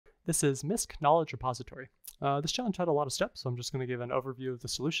This is misc knowledge repository. This challenge had a lot of steps, so I'm just going to give an overview of the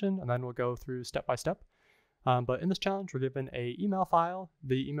solution, and then we'll go through step by step. But in this challenge, we're given an email file.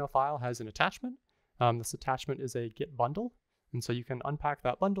 The email file has an attachment. This attachment is a Git bundle, and so you can unpack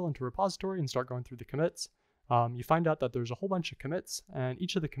that bundle into a repository and start going through the commits. You find out that there's a whole bunch of commits, and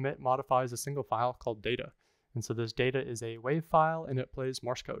each of the commit modifies a single file called data. And so this data is a WAV file, and it plays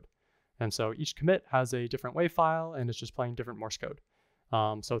Morse code. And so each commit has a different WAV file, and it's just playing different Morse code.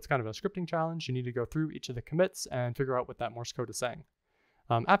 So it's kind of a scripting challenge. You need to go through each of the commits and figure out what that Morse code is saying.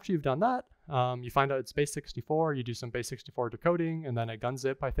 After you've done that, you find out it's base 64, you do some base 64 decoding, and then a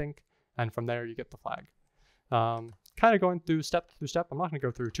gunzip, I think, and from there you get the flag. Kind of going through step. I'm not going to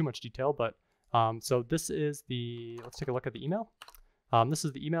go through too much detail, but so this is the, let's take a look at the email. This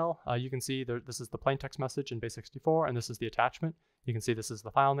is the email. You can see this is the plain text message in base 64, and this is the attachment. You can see this is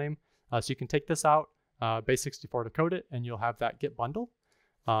the file name. So you can take this out, base 64 decode it, and you'll have that Git bundle.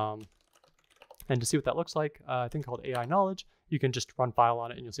 And to see what that looks like, a thing called AI knowledge, you can just run file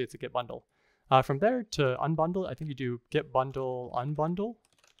on it and you'll see it's a Git bundle. From there to unbundle, I think you do Git bundle unbundle,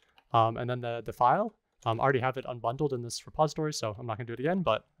 and then the file. I already have it unbundled in this repository, so I'm not going to do it again,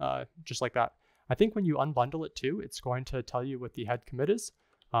 but just like that. I think when you unbundle it too, it's going to tell you what the head commit is.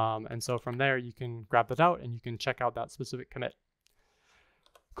 And so from there, you can grab that out and you can check out that specific commit.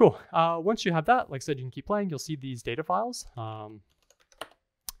 Cool. Once you have that, like I said, you can keep playing. You'll see these data files.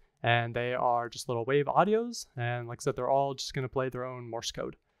 And they are just little wave audios. And like I said, they're all just going to play their own Morse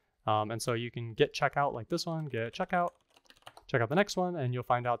code. And so you can get checkout like this one, get checkout, check out the next one, and you'll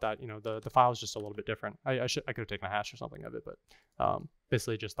find out that, you know, the file is just a little bit different. I could have taken a hash or something of it, but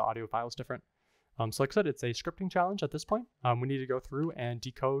basically just the audio file is different. So like I said, it's a scripting challenge at this point. We need to go through and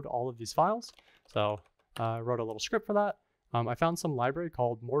decode all of these files. So I wrote a little script for that. I found some library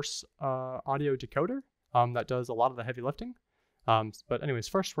called Morse Audio Decoder that does a lot of the heavy lifting. But anyways,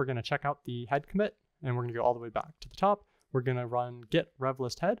 first we're going to check out the head commit, and we're going to go all the way back to the top. We're going to run git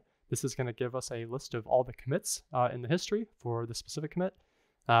revlist head. This is going to give us a list of all the commits in the history for the specific commit.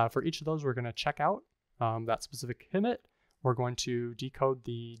 For each of those, we're going to check out that specific commit. We're going to decode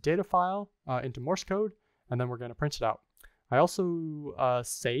the data file into Morse code, and then we're going to print it out. I also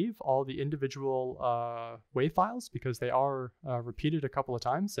save all the individual WAV files because they are repeated a couple of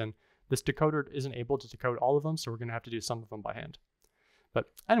times, and this decoder isn't able to decode all of them, so we're going to have to do some of them by hand. But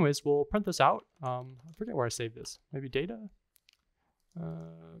anyways, we'll print this out. I forget where I saved this. Maybe data?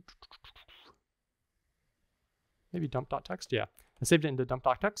 Maybe dump.txt? Yeah, I saved it into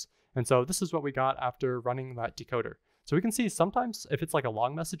dump.txt. And so this is what we got after running that decoder. So we can see sometimes if it's like a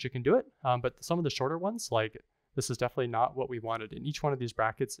long message, it can do it. But some of the shorter ones, like this is definitely not what we wanted. And each one of these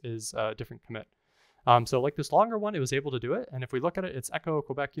brackets is a different commit. So like this longer one, it was able to do it. And if we look at it, it's echo,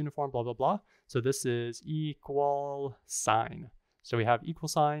 Quebec, uniform, blah, blah, blah. So this is equal sign. So we have equal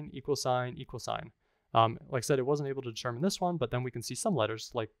sign, equal sign, equal sign. Like I said, it wasn't able to determine this one, but then we can see some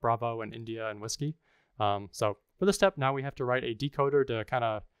letters like Bravo and India and Whiskey. So for this step, now we have to write a decoder to kind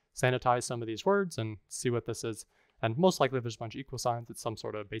of sanitize some of these words and see what this is. And most likely if there's a bunch of equal signs, it's some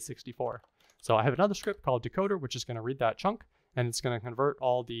sort of base 64. So I have another script called decoder, which is going to read that chunk, and it's going to convert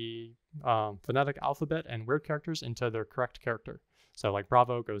all the phonetic alphabet and weird characters into their correct character. So like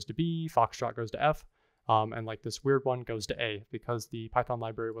Bravo goes to B, Foxtrot goes to F, and like this weird one goes to A because the Python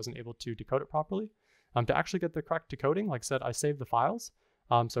library wasn't able to decode it properly. To actually get the correct decoding, like I said, I saved the files.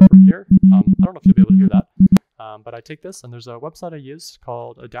 So from here, I don't know if you'll be able to hear that, but I take this, and there's a website I use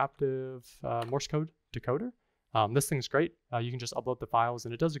called Adaptive Morse Code Decoder. This thing's great. You can just upload the files,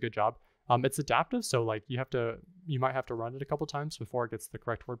 and it does a good job. It's adaptive, so like you might have to run it a couple times before it gets the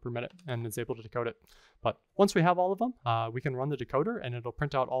correct word per minute and is able to decode it. But once we have all of them, we can run the decoder, and it'll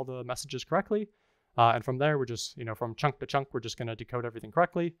print out all the messages correctly. And from there, we're just, you know, from chunk to chunk, we're just going to decode everything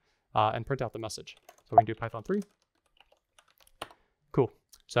correctly and print out the message. So we can do Python 3. Cool.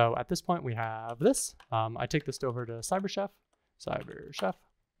 So at this point, we have this. I take this over to CyberChef.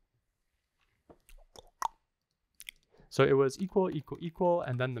 So it was equal, equal, equal,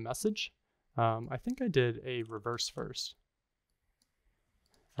 and then the message. I think I did a reverse first.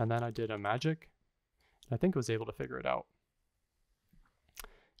 And then I did a magic. I think I was able to figure it out.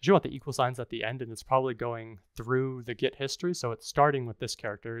 You want the equal signs at the end, and it's probably going through the Git history. So it's starting with this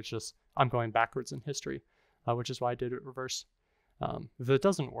character. It's just I'm going backwards in history, which is why I did it reverse. If it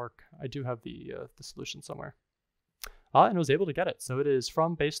doesn't work, I do have the solution somewhere. And I was able to get it. So it is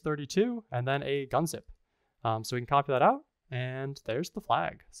from base 32 and then a gunzip. So we can copy that out, and there's the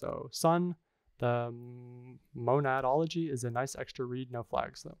flag. So Sun, the monadology is a nice extra read, no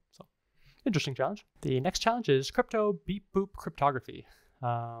flags though. So interesting challenge. The next challenge is crypto beep boop cryptography.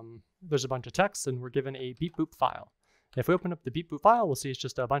 There's a bunch of text, and we're given a beep boop file. If we open up the beepboop file, we'll see it's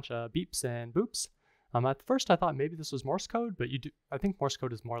just a bunch of beeps and boops. At first I thought maybe this was Morse code, but I think Morse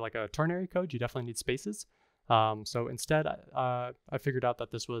code is more like a ternary code. You definitely need spaces. So instead, I figured out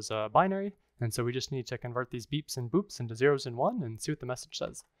that this was binary, and so we just need to convert these beeps and boops into 0s and 1 and see what the message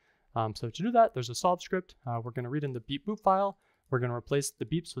says. So to do that, there's a solve script. We're going to read in the beepboop file. We're going to replace the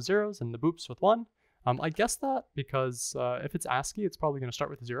beeps with 0s and the boops with 1. I guessed that because if it's ASCII, it's probably going to start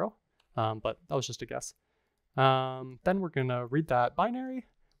with a 0, but that was just a guess. Then we're going to read that binary.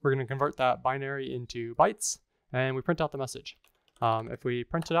 We're going to convert that binary into bytes, and we print out the message. If we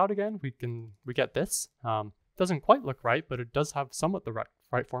print it out again, we get this. Doesn't quite look right, but it does have somewhat the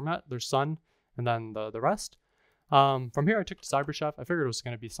right format. There's sun and then the rest. From here, I took to CyberChef. I figured it was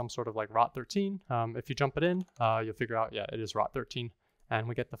going to be some sort of like rot13. If you jump it in, you'll figure out, yeah, it is rot13, and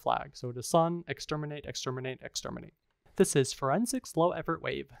we get the flag. So it is sun, exterminate, exterminate, exterminate. This is forensics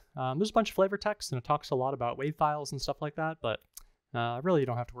low-effort-wav. There's a bunch of flavor text, and it talks a lot about wave files and stuff like that, but really you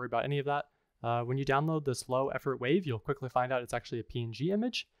don't have to worry about any of that. When you download this low-effort-wav, you'll quickly find out it's actually a PNG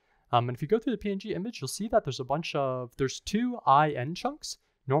image. And if you go through the PNG image, you'll see that there's 2 IN chunks.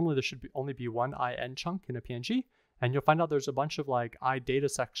 Normally there should only be 1 IN chunk in a PNG, and you'll find out there's a bunch of like iData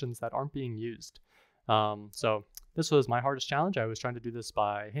sections that aren't being used. So this was my hardest challenge. I was trying to do this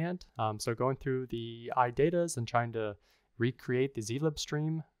by hand. So going through the iDatas and trying to recreate the zlib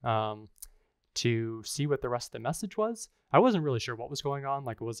stream to see what the rest of the message was. I wasn't really sure what was going on.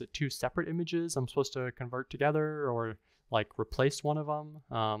 Like, was it 2 separate images I'm supposed to convert together, or like replace one of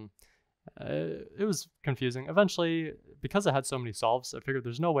them? It was confusing. Eventually, because I had so many solves, I figured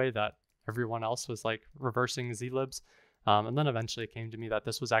there's no way that everyone else was like reversing zlibs. And then eventually it came to me that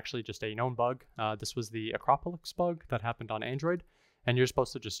this was actually just a known bug. This was the Acropolis bug that happened on Android, and you're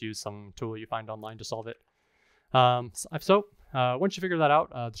supposed to just use some tool you find online to solve it. So once you figure that out,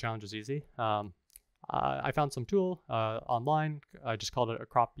 the challenge is easy. I found some tool online. I just called it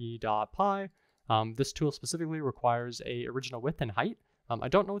acropi.py. This tool specifically requires a original width and height. I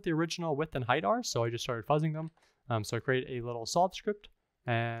don't know what the original width and height are, so I just started fuzzing them. So I created a little solve script,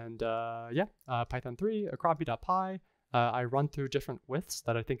 and Python 3, acropi.py. I run through different widths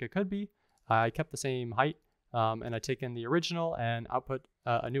that I think it could be. I kept the same height, and I take in the original and output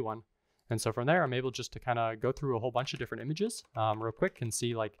a new one. And so from there, I'm able just to kind of go through a whole bunch of different images real quick and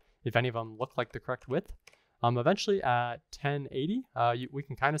see like if any of them look like the correct width. Eventually at 1080, we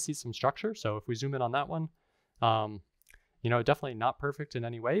can kind of see some structure. So if we zoom in on that one, definitely not perfect in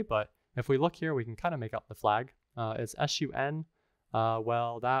any way, but if we look here, we can kind of make out the flag. It's SUN.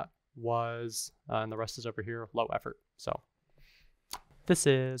 Well, that was, and the rest is over here, low effort. So this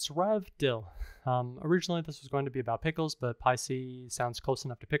is rev dill. Originally this was going to be about pickles, but PyC sounds close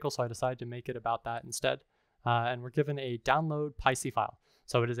enough to pickle, so I decided to make it about that instead. And we're given a download PyC file.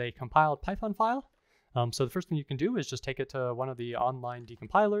 So it is a compiled Python file. So the first thing you can do is just take it to one of the online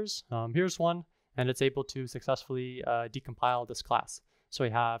decompilers. Here's one, and it's able to successfully decompile this class. So we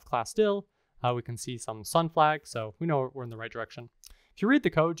have class dill. We can see some sun flag, so we know we're in the right direction. If you read the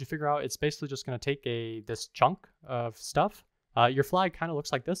code, you figure out it's basically just going to take this chunk of stuff. Your flag kind of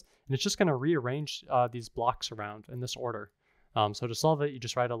looks like this, and it's just going to rearrange these blocks around in this order. So to solve it, you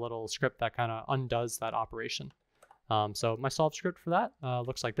just write a little script that kind of undoes that operation. So my solve script for that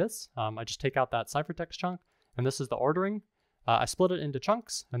looks like this. I just take out that ciphertext chunk, and this is the ordering. I split it into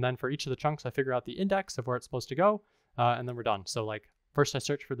chunks, and then for each of the chunks, I figure out the index of where it's supposed to go, and then we're done. So like first I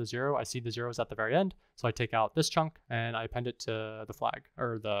search for the 0, I see the 0s at the very end, so I take out this chunk and I append it to the flag,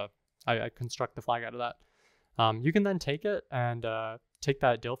 or I construct the flag out of that. You can then take it and take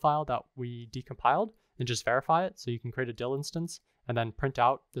that dill file that we decompiled and just verify it. So you can create a dill instance and then print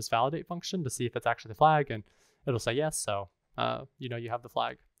out this validate function to see if it's actually the flag, and it'll say yes, so you have the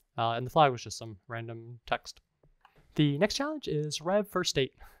flag. And the flag was just some random text. The next challenge is rev first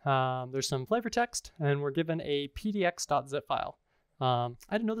state. There's some flavor text, and we're given a pdx.zip file. I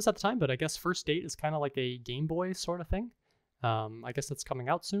didn't know this at the time, but I guess first state is kind of like a Game Boy sort of thing. I guess that's coming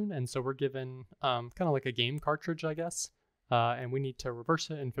out soon, and so we're given kind of like a game cartridge, I guess, and we need to reverse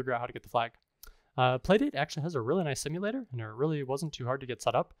it and figure out how to get the flag. Playdate actually has a really nice simulator, and it really wasn't too hard to get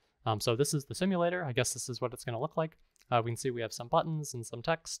set up. So this is the simulator. I guess this is what it's going to look like. We can see we have some buttons and some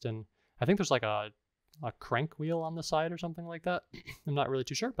text, and I think there's like a crank wheel on the side or something like that. I'm not really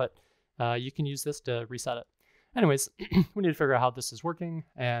too sure, but you can use this to reset it. Anyways, we need to figure out how this is working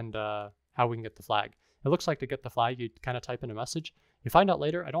and how we can get the flag. It looks like to get the flag, you kind of type in a message. You find out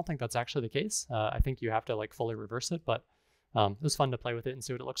later, I don't think that's actually the case. I think you have to like fully reverse it, but it was fun to play with it and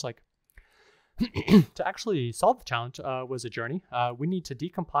see what it looks like. To actually solve the challenge was a journey. We need to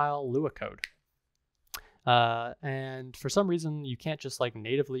decompile Lua code. And for some reason, you can't just like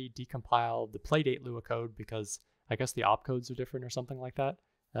natively decompile the Playdate Lua code because I guess the opcodes are different or something like that.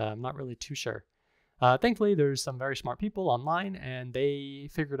 I'm not really too sure. Thankfully, there's some very smart people online, and they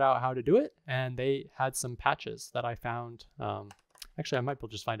figured out how to do it, and they had some patches that I found. Actually, I might be able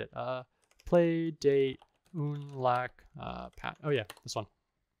to just find it. Play date unlock patch. Oh yeah, this one.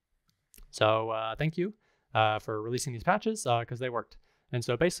 So thank you for releasing these patches because they worked. And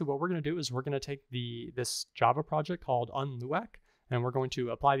so basically what we're going to do is we're going to take this Java project called unluac, and we're going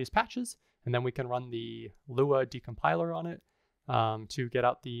to apply these patches, and then we can run the Lua decompiler on it to get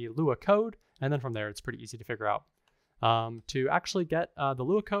out the Lua code. And then from there, it's pretty easy to figure out. To actually get the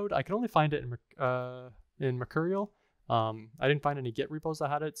Lua code, I could only find it in Mercurial. I didn't find any Git repos that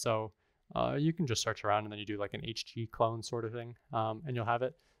had it, so you can just search around and then you do like an HG clone sort of thing, and you'll have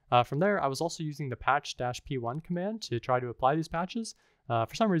it. From there, I was also using the patch-p1 command to try to apply these patches.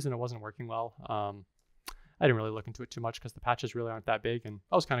 For some reason, it wasn't working well. I didn't really look into it too much because the patches really aren't that big, and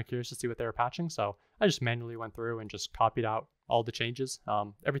I was kind of curious to see what they were patching, so I just manually went through and just copied out all the changes.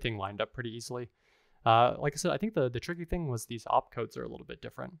 Everything lined up pretty easily. Like I said, I think the tricky thing was these opcodes are a little bit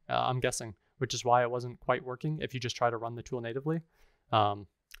different, I'm guessing, which is why it wasn't quite working if you just try to run the tool natively. But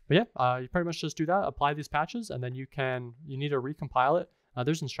yeah, you pretty much just do that, apply these patches, and then you need to recompile it.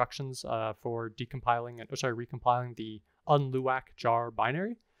 There's instructions for recompiling the unluac jar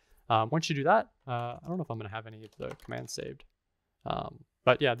binary. Once you do that, I don't know if I'm going to have any of the commands saved.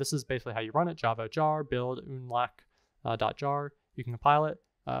 But yeah, this is basically how you run it. Java jar build unluac .jar. You can compile it.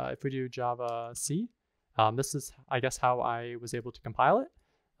 If we do Java C, this is, I guess, how I was able to compile it.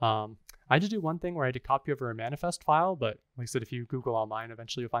 I had to do one thing where I had to copy over a manifest file, but like I said, if you Google online,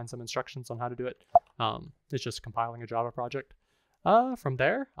 eventually you'll find some instructions on how to do it. It's just compiling a Java project. From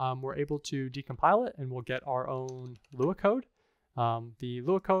there, we're able to decompile it, and we'll get our own Lua code. The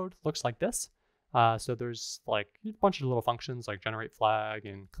Lua code looks like this. So there's like a bunch of little functions like generate flag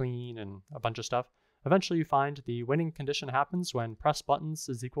and clean and a bunch of stuff. Eventually you find the winning condition happens when press buttons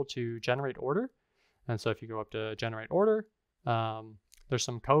is equal to generate order. And so if you go up to generate order, there's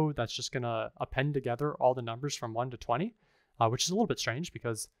some code that's just going to append together all the numbers from 1 to 20, which is a little bit strange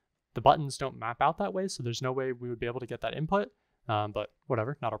because the buttons don't map out that way. So there's no way we would be able to get that input, but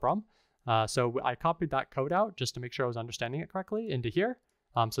whatever, not a problem. So I copied that code out just to make sure I was understanding it correctly into here.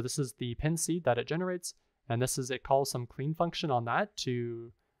 So this is the pin seed that it generates, and it calls some clean function on that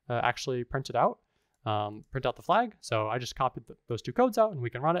to actually print it out, print out the flag. So I just copied those two codes out and we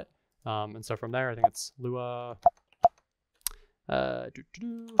can run it. And so from there, I think it's Lua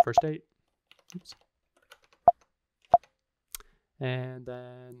first date. Oops. And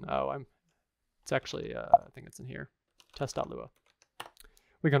then, it's actually, I think it's in here, test.lua.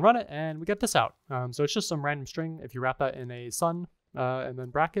 We can run it and we get this out. So it's just some random string. If you wrap that in a sun and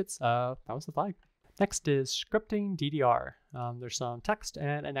then brackets, that was the flag. Next is scripting DDR. There's some text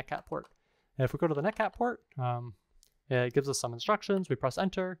and a netcat port. And if we go to the netcat port, it gives us some instructions. We press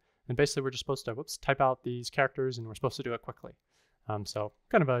enter, and basically we're just supposed to type out these characters, and we're supposed to do it quickly. So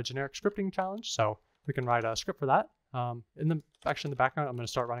kind of a generic scripting challenge. So we can write a script for that. In the background, I'm going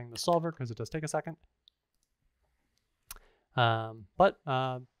to start running the solver because it does take a second. But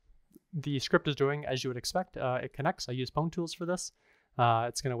the script is doing as you would expect. It connects. I use Pwn tools for this.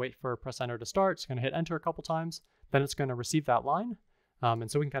 It's going to wait for press enter to start. It's going to hit enter a couple times. Then it's going to receive that line. And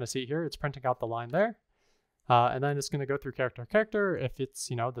so we can kind of see here, it's printing out the line there. And then it's going to go through character to character. If it's,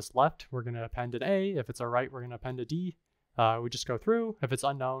 this left, we're going to append an A. If it's a right, we're going to append a D. We just go through. If it's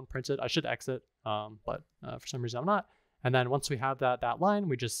unknown, print it. I should exit, but for some reason I'm not. And then once we have that line,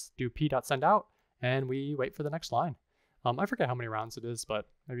 we just do p.sendout, and we wait for the next line. I forget how many rounds it is, but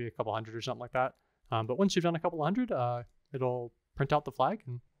maybe a couple hundred or something like that. But once you've done a couple hundred, it'll print out the flag,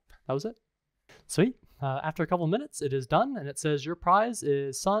 and that was it. Sweet. After a couple minutes, it is done, and it says your prize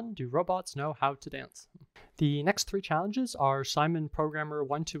is Sun, do robots know how to dance? The next 3 challenges are Simon Programmer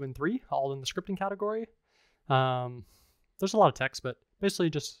 1, 2, and 3, all in the scripting category. There's a lot of text, but basically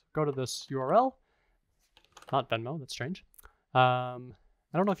just go to this URL. Not Venmo, that's strange. I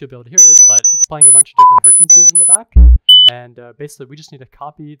don't know if you'll be able to hear this, but it's playing a bunch of different frequencies in the back. And basically, we just need to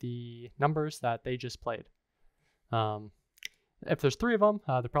copy the numbers that they just played. If there's 3 of them,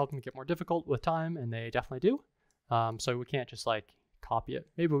 they're probably going to get more difficult with time, and they definitely do. So we can't just copy it.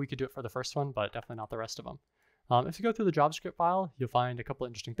 Maybe we could do it for the first one, but definitely not the rest of them. If you go through the JavaScript file, you'll find a couple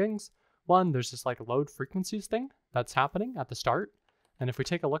interesting things. One, there's this load frequencies thing that's happening at the start. And if we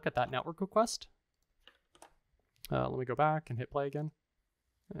take a look at that network request, let me go back and hit play again.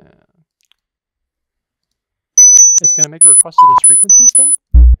 It's going to make a request to this frequencies thing.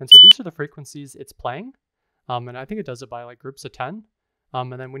 And so these are the frequencies it's playing. And I think it does it by groups of 10.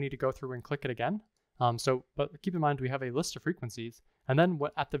 And then we need to go through and click it again. But keep in mind, we have a list of frequencies. And then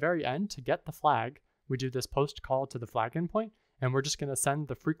at the very end, to get the flag, we do this post call to the flag endpoint, and we're just going to send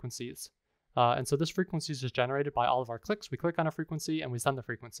the frequencies. And so this frequency is just generated by all of our clicks. We click on a frequency and we send the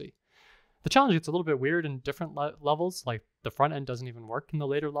frequency. The challenge gets a little bit weird in different levels. Like the front end doesn't even work in the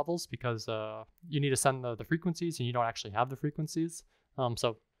later levels because you need to send the frequencies and you don't actually have the frequencies.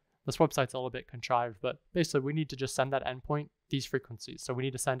 So this website's a little bit contrived, but basically we need to just send that endpoint these frequencies. So we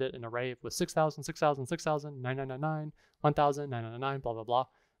need to send it an array with 6,000, 6,000, 6,000, 9,999, 1,000, 999, blah, blah,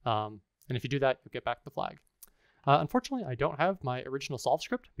 blah. And if you do that, you'll get back the flag. Unfortunately, I don't have my original solve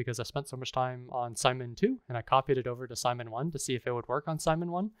script because I spent so much time on Simon 2 and I copied it over to Simon 1 to see if it would work on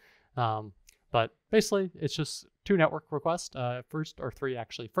Simon 1. But basically, it's just 2 network requests, first, or 3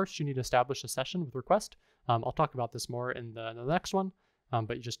 actually. First, you need to establish a session with request. I'll talk about this more in the next one,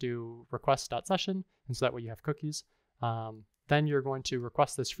 but you just do request.session, and so that way you have cookies. Then you're going to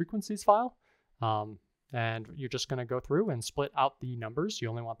request this frequencies file, and you're just going to go through and split out the numbers. You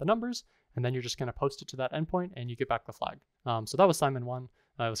only want the numbers, and then you're just going to post it to that endpoint, and you get back the flag. So that was Simon 1.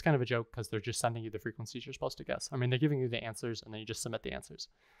 It was kind of a joke because they're just sending you the frequencies you're supposed to guess. I mean, they're giving you the answers, and then you just submit the answers.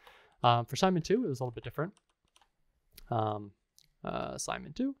 For Simon 2, it was a little bit different.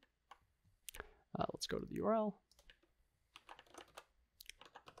 Simon 2. Let's go to the URL.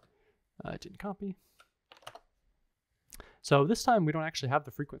 I didn't copy. So this time we don't actually have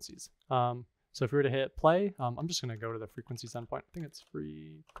the frequencies. So if we were to hit play, I'm just going to go to the frequencies endpoint. I think it's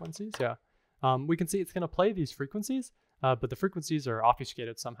frequencies. Yeah. We can see it's going to play these frequencies, but the frequencies are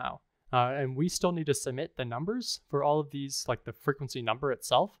obfuscated somehow. And we still need to submit the numbers for all of these, like the frequency number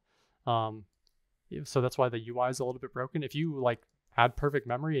itself. So that's why the UI is a little bit broken. If you like had perfect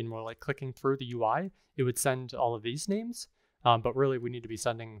memory and were like clicking through the UI, it would send all of these names. But really we need to be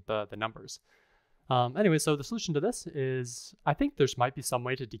sending the numbers. Anyway, so the solution to this is, I think there's might be some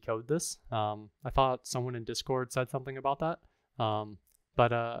way to decode this. I thought someone in Discord said something about that.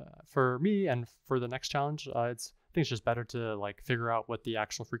 But for me and for the next challenge, I think it's just better to like figure out what the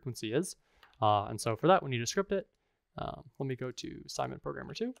actual frequency is. And so for that, we need to script it. Let me go to Simon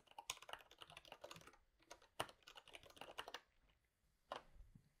Programmer 2.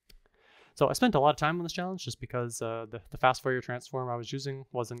 So I spent a lot of time on this challenge just because the fast Fourier transform I was using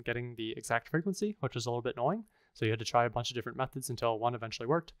wasn't getting the exact frequency, which was a little bit annoying. So you had to try a bunch of different methods until one eventually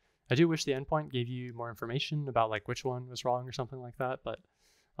worked. I do wish the endpoint gave you more information about like which one was wrong or something like that, but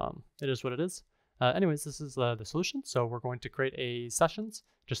it is what it is. Anyways, this is the solution. So we're going to create a sessions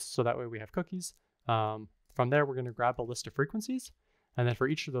just so that way we have cookies. From there, we're going to grab a list of frequencies. And then for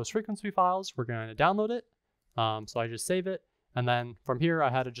each of those frequency files, we're going to download it. So I just save it. And then from here, I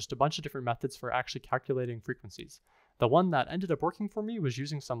had just a bunch of different methods for actually calculating frequencies. The one that ended up working for me was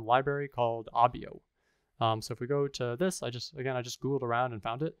using some library called Obio. So if we go to this, I just Googled around and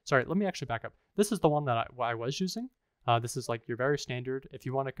found it. Sorry, let me actually back up. This is the one that I was using. This is like your very standard. If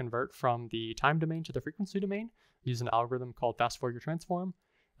you want to convert from the time domain to the frequency domain, use an algorithm called fast Fourier transform.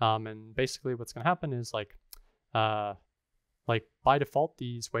 And basically what's going to happen is like by default,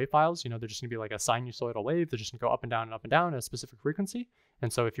 these wave files, they're just gonna be like a sinusoidal wave. They're just gonna go up and down at a specific frequency.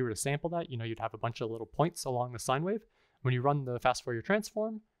 And so if you were to sample that, you'd have a bunch of little points along the sine wave. When you run the fast Fourier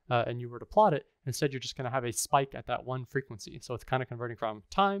transform and you were to plot it, instead you're just gonna have a spike at that one frequency. So it's kind of converting from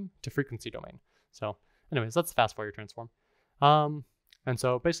time to frequency domain. So anyways, that's the fast Fourier transform. And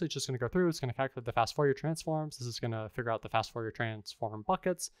so basically it's just gonna go through, it's gonna calculate the fast Fourier transforms. This is gonna figure out the fast Fourier transform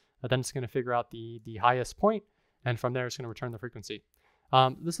buckets. Then it's gonna figure out the highest point. And from there, it's going to return the frequency.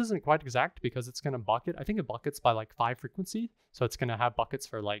 This isn't quite exact because it's going to bucket. I think it buckets by like 5 frequency. So it's going to have buckets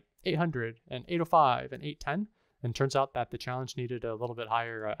for like 800 and 805 and 810. And it turns out that the challenge needed a little bit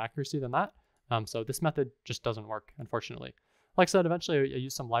higher accuracy than that. So this method just doesn't work, unfortunately. Like I said, eventually I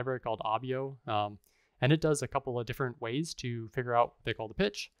used some library called Obio. And it does a couple of different ways to figure out what they call the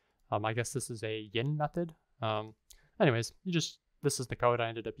pitch. I guess this is a yin method. Anyways, this is the code I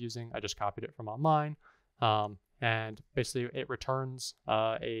ended up using. I just copied it from online. And basically it returns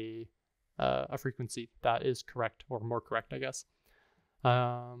a frequency that is correct, or more correct, I guess.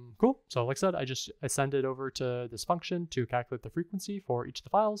 Cool. So like I said, I send it over to this function to calculate the frequency for each of the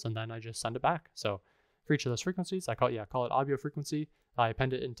files, and then I just send it back. So for each of those frequencies, I call it Obio frequency. I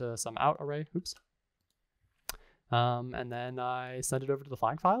append it into some out array. Oops. And then I send it over to the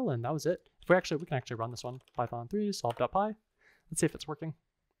flag file, and that was it. We can actually run this one. Python 3 solve.py. Let's see if it's working.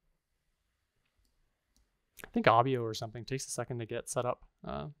 I think Obio or something takes a second to get set up.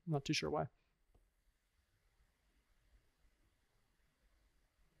 I'm not too sure why.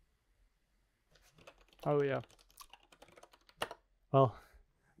 Oh yeah. Well,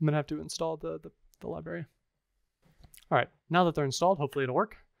 I'm gonna have to install the library. All right, now that they're installed, hopefully it'll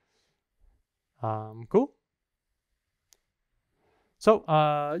work. Cool. So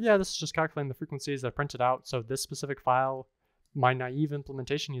yeah, this is just calculating the frequencies that I printed out. So this specific file, my naive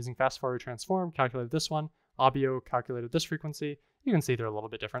implementation using fast forward transform calculated this one. Abio calculated this frequency. You can see they're a little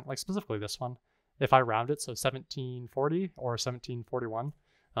bit different, like specifically this one. If I round it, so 1740 or 1741.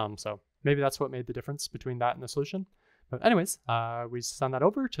 So maybe that's what made the difference between that and the solution. But anyways, we send that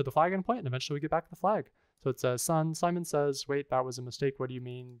over to the flag endpoint, and eventually we get back the flag. So it says, Simon says, wait, that was a mistake. What do you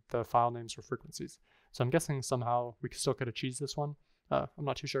mean the file names are frequencies? So I'm guessing somehow we still could have cheesed this one. I'm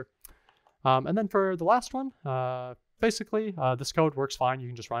not too sure. And then for the last one, basically, this code works fine. You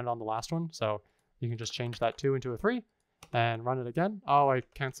can just run it on the last one. So you can just change that 2 into a 3 and run it again. Oh, I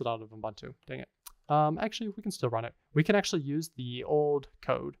canceled out of Ubuntu. Dang it. Actually, we can still run it. We can actually use the old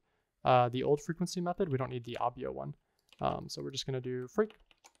code, the old frequency method. We don't need the Abio one. So we're just going to do freak.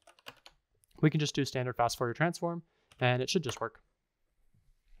 We can just do standard fast Fourier transform, and it should just work.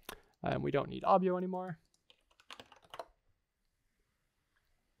 And we don't need Abio anymore.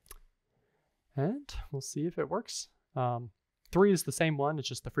 And we'll see if it works. 3 is the same one. It's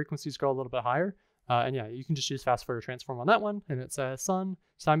just the frequencies go a little bit higher. And yeah, you can just use fast Fourier transform on that one. And it says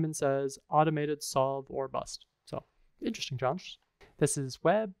Simon says automated solve or bust. So interesting challenge. This is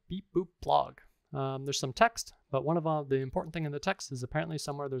web beep boop blog. There's some text, but one of the important thing in the text is apparently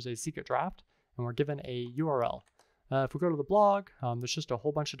somewhere there's a secret draft, and we're given a URL. If we go to the blog, there's just a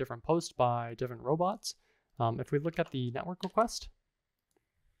whole bunch of different posts by different robots. If we look at the network request,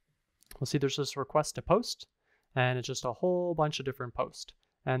 we'll see there's this request to post, and it's just a whole bunch of different posts.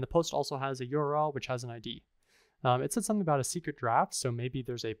 And the post also has a URL which has an ID. It said something about a secret draft, so maybe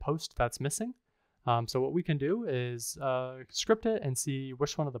there's a post that's missing. So what we can do is script it and see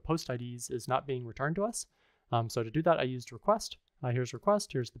which one of the post IDs is not being returned to us. So to do that, I used request. Here's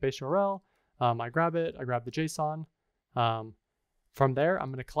request, here's the base URL. I grab it, I grab the JSON. From there, I'm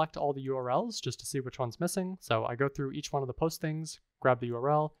going to collect all the URLs just to see which one's missing. So I go through each one of the post things, grab the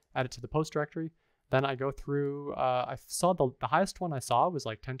URL, add it to the post directory. Then I go through, I saw the highest one I saw was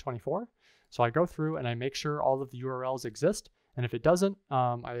like 1024. So I go through and I make sure all of the URLs exist. And if it doesn't,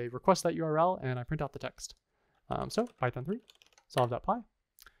 I request that URL and I print out the text. So Python 3,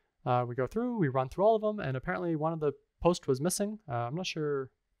 solve.py. We go through, we run through all of them, and apparently one of the posts was missing. I'm not sure,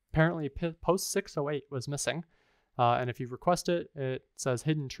 apparently post 608 was missing. And if you request it, it says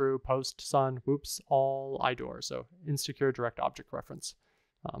hidden true, post, sun, whoops, all IDOR. So insecure direct object reference.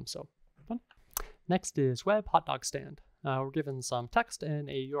 So fun. Next is web hotdog-stand. We're given some text and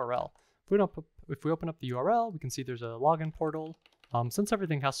a URL. If we open up the URL, we can see there's a login portal. Since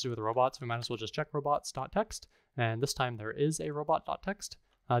everything has to do with robots, we might as well just check robots.txt. And this time there is a robot.txt.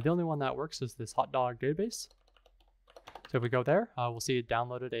 The only one that works is this hotdog database. So if we go there, we'll see it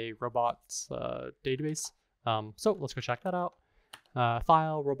downloaded a robots database. So let's go check that out.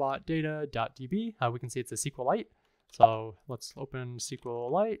 File robot data.db. We can see it's a SQLite. So let's open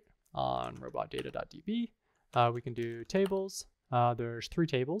SQLite on robot-data.db. We can do tables. There's 3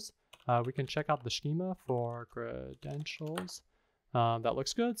 tables. We can check out the schema for credentials. That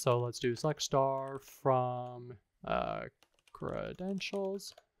looks good. So let's do select star from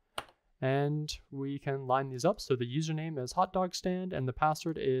credentials. And we can line these up. So the username is hotdog-stand and the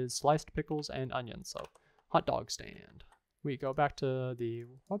password is sliced pickles and onions. So hotdog-stand. We go back to the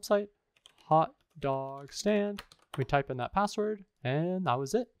website, hotdog-stand. We type in that password and that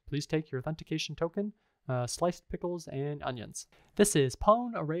was it. Please take your authentication token, sliced pickles and onions. This is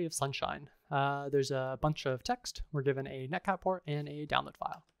Pwn array of sunshine. There's a bunch of text. We're given a netcat port and a download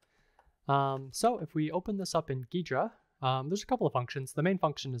file. So if we open this up in Ghidra, there's a couple of functions. The main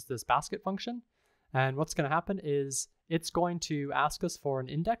function is this basket function. And what's going to happen is it's going to ask us for an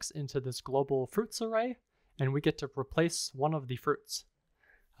index into this global fruits array, and we get to replace one of the fruits.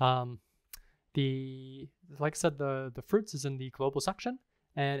 Like I said, the fruits is in the global section.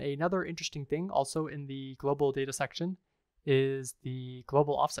 And another interesting thing also in the global data section is the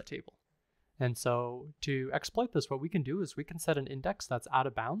global offset table. And so to exploit this, what we can do is we can set an index that's out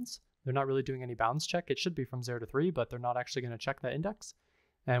of bounds. They're not really doing any bounds check. It should be from 0 to 3, but they're not actually going to check that index.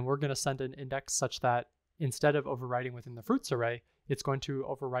 And we're going to send an index such that instead of overwriting within the fruits array, it's going to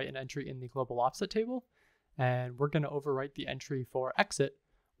overwrite an entry in the global offset table. And we're going to overwrite the entry for exit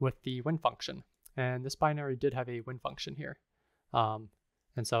with the win function. And this binary did have a win function here.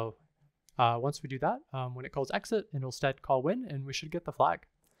 And so once we do that, when it calls exit, it'll instead call win, and we should get the flag.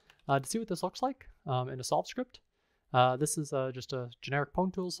 To see what this looks like in a solve script, this is just a generic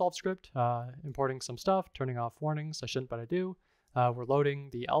Pwn tool solve script, importing some stuff, turning off warnings. I shouldn't, but I do. We're loading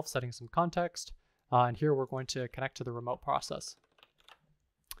the elf, setting some context, and here we're going to connect to the remote process.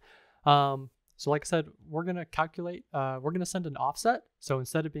 So like I said, we're going to calculate, we're going to send an offset. So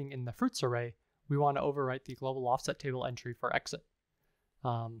instead of being in the fruits array, we want to overwrite the global offset table entry for exit.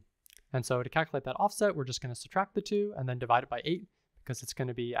 And so to calculate that offset, we're just going to subtract the 2 and then divide it by 8 because it's going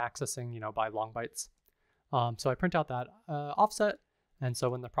to be accessing, by long bytes. So I print out that offset. And so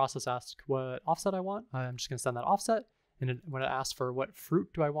when the process asks what offset I want, I'm just going to send that offset. And when it asks for what fruit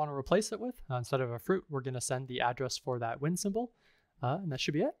do I want to replace it with, instead of a fruit, we're going to send the address for that win symbol. And that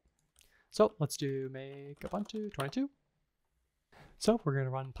should be it. So let's do make Ubuntu 22. So we're going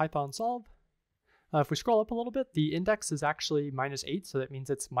to run Python solve. If we scroll up a little bit, the index is actually -8, so that means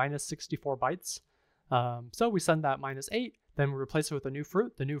it's -64 bytes. So we send that -8, then we replace it with a new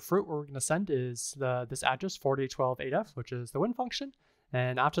fruit. The new fruit we're going to send is this address 4012.8f, which is the win function.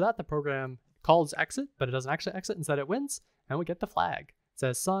 And after that, the program calls exit, but it doesn't actually exit. Instead, it wins, and we get the flag. It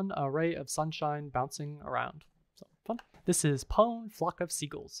says sun, array of sunshine bouncing around. So fun. This is pwn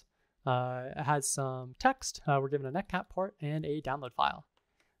flock-of-seagulls. It has some text. We're given a netcat port and a download file.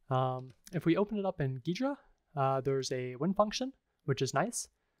 If we open it up in Ghidra, there's a win function, which is nice.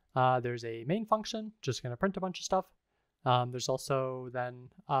 There's a main function, just going to print a bunch of stuff. There's also then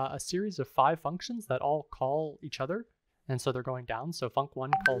a series of 5 functions that all call each other, and so they're going down. So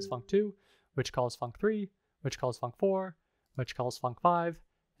func1 calls func2, which calls func3, which calls func4, which calls func5,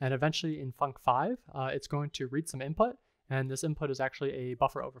 and eventually in func5, it's going to read some input, and this input is actually a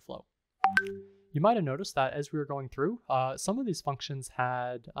buffer overflow. You might have noticed that as we were going through, some of these functions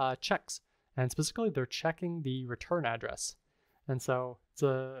had checks, and specifically they're checking the return address. And so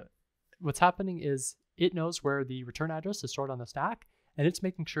what's happening is it knows where the return address is stored on the stack, and it's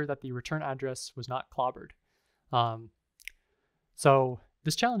making sure that the return address was not clobbered. So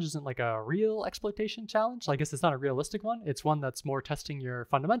this challenge isn't like a real exploitation challenge. I guess it's not a realistic one. It's one that's more testing your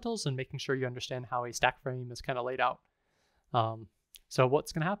fundamentals and making sure you understand how a stack frame is kind of laid out. So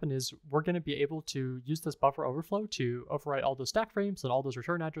what's going to happen is we're going to be able to use this buffer overflow to overwrite all those stack frames and all those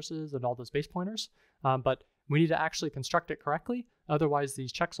return addresses and all those base pointers. But we need to actually construct it correctly. Otherwise,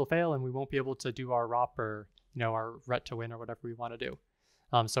 these checks will fail and we won't be able to do our ROP or our ret to win or whatever we want to do.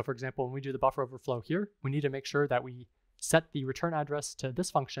 So for example, when we do the buffer overflow here, we need to make sure that we set the return address to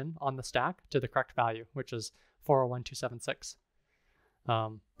this function on the stack to the correct value, which is 401276.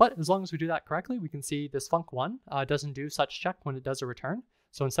 But as long as we do that correctly, we can see this func1 doesn't do such check when it does a return.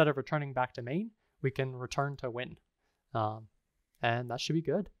 So instead of returning back to main, we can return to win. And that should be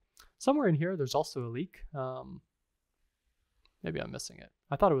good. Somewhere in here, there's also a leak. Maybe I'm missing it.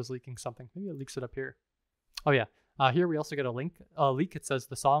 I thought it was leaking something. Maybe it leaks it up here. Oh yeah. Here we also get a leak. It says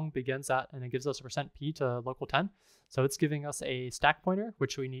the song begins at, and it gives us a %p to local 10. So it's giving us a stack pointer,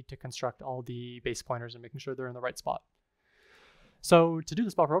 which we need to construct all the base pointers and making sure they're in the right spot. So to do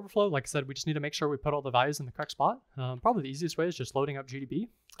this buffer overflow, like I said, we just need to make sure we put all the values in the correct spot. Probably the easiest way is just loading up GDB.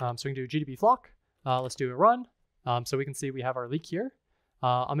 So we can do GDB flock. Let's do a run. So we can see we have our leak here.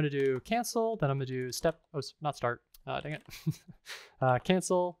 I'm going to do cancel, then I'm going to do step, not start, dang it.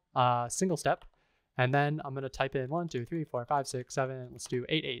 Cancel, single step. And then I'm going to type in 1, 2, 3, 4, 5, 6, 7. Let's do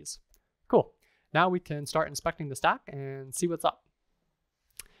 8 A's. Cool. Now we can start inspecting the stack and see what's up.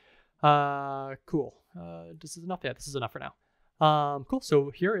 Cool. This is enough. Yeah, this is enough for now. Cool.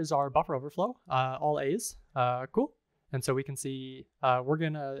 So here is our buffer overflow, all A's. Cool. And so we can see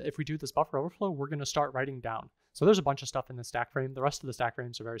if we do this buffer overflow, we're going to start writing down. So there's a bunch of stuff in the stack frame. The rest of the stack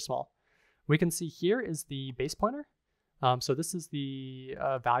frames are very small. We can see here is the base pointer. So this is the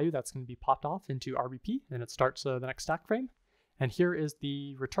value that's going to be popped off into RBP, and it starts the next stack frame. And here is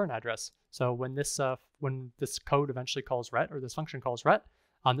the return address. So when this code eventually calls ret, or this function calls ret,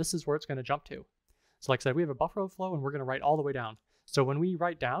 this is where it's going to jump to. So like I said, we have a buffer overflow, and we're going to write all the way down. So when we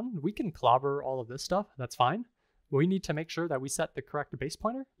write down, we can clobber all of this stuff. That's fine. We need to make sure that we set the correct base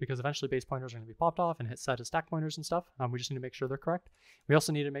pointer, because eventually base pointers are going to be popped off and hit set as stack pointers and stuff. We just need to make sure they're correct. We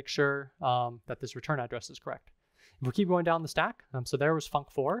also need to make sure that this return address is correct. If we keep going down the stack, so there was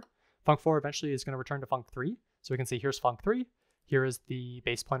func4. Func4 eventually is going to return to func3. So we can see here's func3. Here is the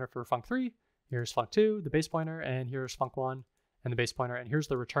base pointer for func3. Here's func2, the base pointer, and here's func1 and the base pointer. And here's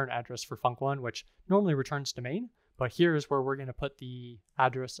the return address for func1, which normally returns to main, but here's where we're going to put the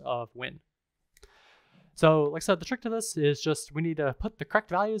address of win. So like I said, the trick to this is just we need to put the correct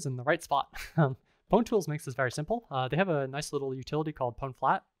values in the right spot. pwn-tools makes this very simple. They have a nice little utility called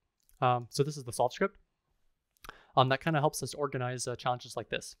pwn-flat. So this is the solve script. That kind of helps us organize challenges like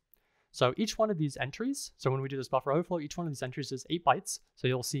this. So each one of these entries, so when we do this buffer overflow, each one of these entries is 8 bytes. So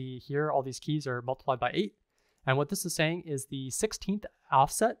you'll see here all these keys are multiplied by 8. And what this is saying is the 16th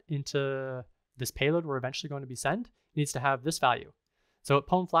offset into this payload we're eventually going to be sent needs to have this value. So what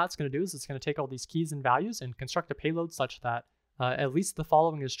pwn-flat's going to do is it's going to take all these keys and values and construct a payload such that at least the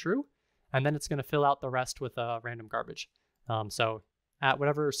following is true, and then it's going to fill out the rest with random garbage. So at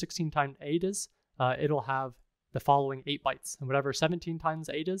whatever 16 times 8 is, it'll have the following 8 bytes. And whatever 17 times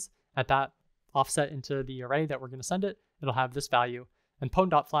 8 is, at that offset into the array that we're going to send it, it'll have this value. And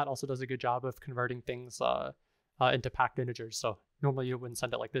pwn.flat also does a good job of converting things into packed integers. So normally you wouldn't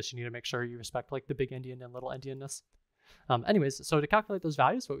send it like this. You need to make sure you respect like the big endian and little endianness. Anyways, so to calculate those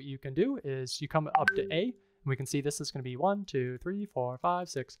values, what you can do is you come up to A, and we can see this is going to be 1, 2, 3, 4, 5,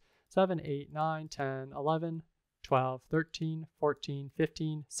 6, 7, 8, 9, 10, 11, 12, 13, 14,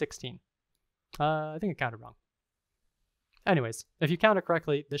 15, 16. I think I counted wrong. Anyways, if you count it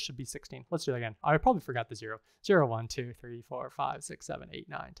correctly, this should be 16. Let's do it again. I probably forgot the 0. 0, 1, 2, 3, 4, 5, 6, 7, 8,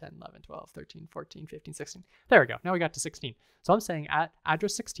 9, 10, 11, 12, 13, 14, 15, 16. There we go. Now we got to 16. So I'm saying at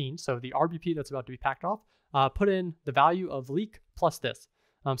address 16, so the RBP that's about to be packed off, put in the value of leak plus this.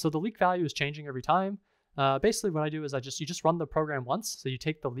 So the leak value is changing every time. Basically what I do is you just run the program once. So you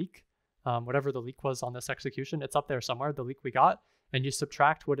take the leak, whatever the leak was on this execution, it's up there somewhere, the leak we got, and you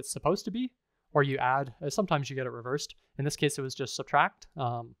subtract what it's supposed to be, or you add, sometimes you get it reversed. In this case, it was just subtract.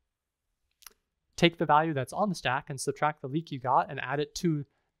 Take the value that's on the stack and subtract the leak you got and add it to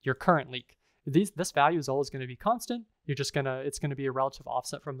your current leak. This value is always going to be constant. It's going to be a relative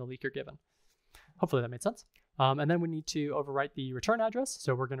offset from the leak you're given. Hopefully that made sense. And then we need to overwrite the return address.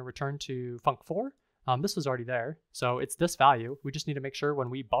 So we're going to return to func4. This was already there. So it's this value. We just need to make sure when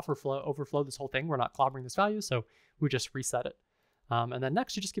we overflow this whole thing, we're not clobbering this value. So we just reset it. And then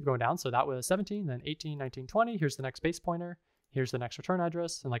next, you just keep going down. So that was 17, then 18, 19, 20. Here's the next base pointer. Here's the next return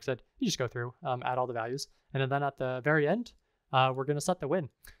address. And like I said, you just go through, add all the values. And then at the very end, we're going to set the win.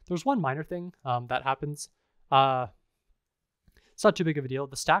 There's one minor thing that happens. It's not too big of a deal.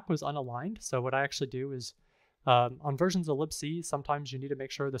 The stack was unaligned. So what I actually do is on versions of libc, sometimes you need to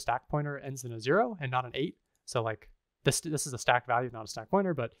make sure the stack pointer ends in a 0 and not an 8. So like this is a stack value, not a stack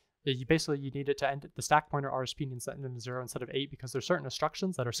pointer, but you need it to end, the stack pointer RSP needs to end in a 0 instead of 8 because there's certain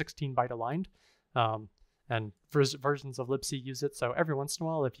instructions that are 16 byte aligned. And versions of libc use it. So every once in a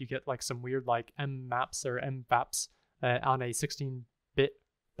while, if you get like some weird like mmaps or mvaps on a 16-bit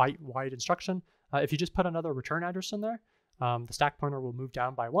byte wide instruction, if you just put another return address in there, the stack pointer will move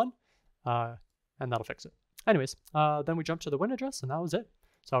down by 1, and that'll fix it. Anyways, then we jump to the win address, and that was it.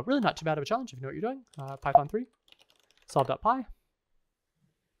 So really not too bad of a challenge if you know what you're doing. Python 3, solve.py.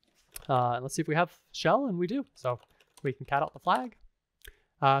 And let's see if we have shell, and we do. So we can cat out the flag.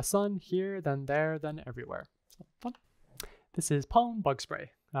 Sun, here, then there, then everywhere. So fun. This is pwn bug spray.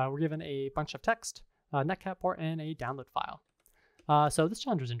 We're given a bunch of text, netcat port, and a download file. So this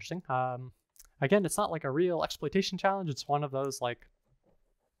challenge was interesting. Again, it's not like a real exploitation challenge. It's one of those like,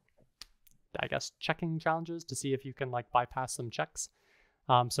 I guess, checking challenges to see if you can like bypass some checks.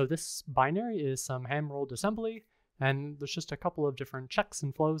 So this binary is some ham-rolled assembly, and there's just a couple of different checks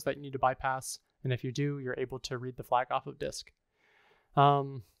and flows that you need to bypass. And if you do, you're able to read the flag off of disk.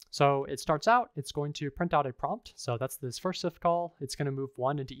 So it starts out, it's going to print out a prompt. So that's this first if call. It's going to move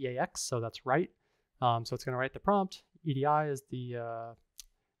 1 into EAX, so that's write. So it's going to write the prompt. EDI is the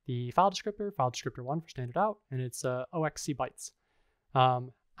file descriptor 1 for standard out, and it's OXC bytes.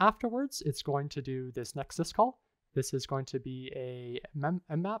 Afterwards, it's going to do this next syscall. This is going to be a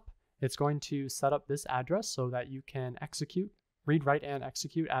mmap. It's going to set up this address so that you can read, write, and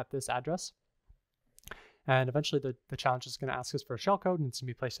execute at this address. And eventually the challenge is going to ask us for a shellcode, and it's going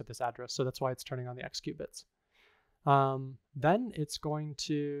to be placed at this address. So that's why it's turning on the execute bits. Then it's going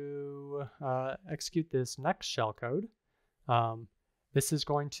to execute this next shellcode. This is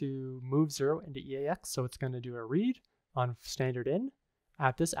going to move 0 into EAX. So it's going to do a read on standard in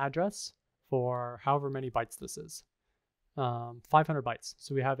at this address for however many bytes this is. 500 bytes.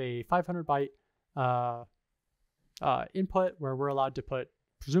 So we have a 500 byte input where we're allowed to put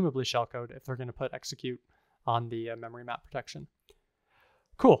presumably shellcode if they're going to put execute on the memory map protection.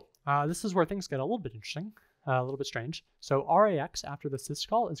 Cool. This is where things get a little bit interesting, a little bit strange. So RAX after the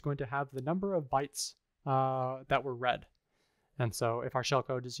syscall is going to have the number of bytes that were read. And so if our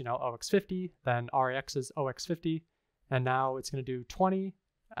shellcode is, OX50, then RAX is OX50. And now it's going to do 20,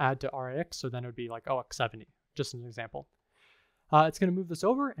 add to RAX, so then it would be like OX70, just an example. It's going to move this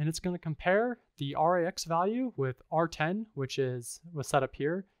over, and it's going to compare the RAX value with R10, which was set up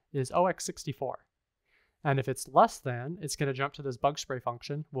here, is OX64. And if it's less than, it's going to jump to this bug spray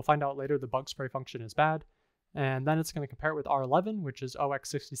function. We'll find out later the bug spray function is bad. And then it's going to compare it with R11, which is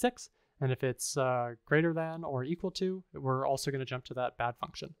OX66. And if it's greater than or equal to, we're also going to jump to that bad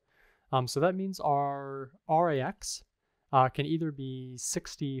function. So that means our RAX can either be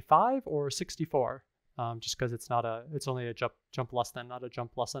 65 or 64, just because it's only a jump less than, not a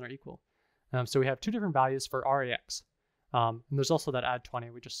jump less than or equal. So we have two different values for RAX. And there's also that add 20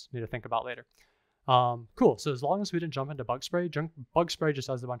 we just need to think about later. Cool. So as long as we didn't jump into bug spray just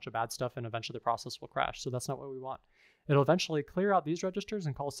does a bunch of bad stuff and eventually the process will crash. So that's not what we want. It'll eventually clear out these registers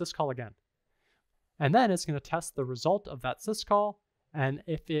and call syscall again. And then it's going to test the result of that syscall. And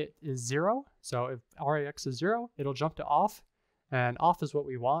if it is 0, so if RAX is 0, it'll jump to off, and off is what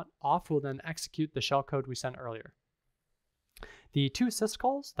we want. Off will then execute the shell code we sent earlier. The two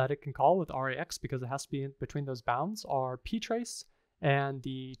syscalls that it can call with RAX, because it has to be in between those bounds, are ptrace and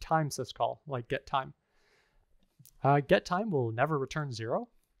the time syscall, like getTime. GetTime will never return 0,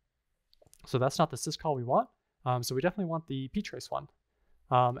 so that's not the syscall we want. So we definitely want the ptrace one.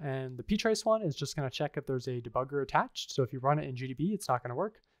 And the ptrace one is just going to check if there's a debugger attached. So if you run it in GDB, it's not going to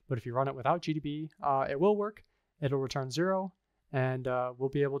work. But if you run it without GDB, it will work. It'll return 0, and we'll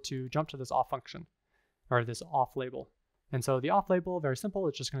be able to jump to this off function, or this off label. And so the off label, very simple.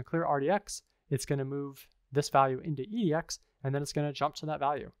 It's just going to clear RDX. It's going to move this value into EDX, and then it's going to jump to that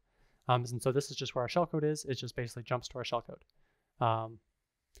value. And so this is just where our shellcode is. It just basically jumps to our shellcode.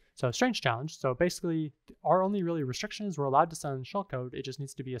 So strange challenge. So basically, our only really restriction is we're allowed to send shellcode. It just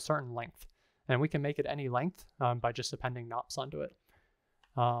needs to be a certain length. And we can make it any length by just appending nops onto it.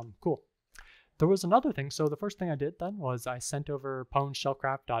 Cool. There was another thing. So the first thing I did then was I sent over pwn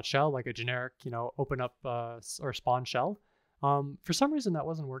shellcraft.shell, like a generic, open up or spawn shell. For some reason that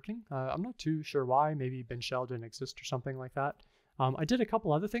wasn't working. I'm not too sure why. Maybe bin shell didn't exist or something like that. I did a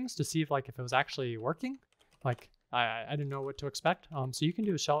couple other things to see if it was actually working. Like I didn't know what to expect. So you can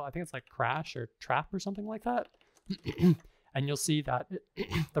do a shell, I think it's like crash or trap or something like that. And you'll see that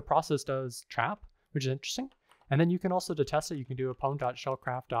the process does trap, which is interesting. And then you can also, to test it, you can do a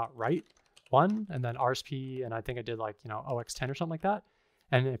pwn.shellcraft.write one, and then RSP, and I think I did OX10 or something like that.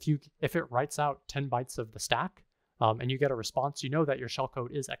 And if it writes out 10 bytes of the stack, and you get a response, you know that your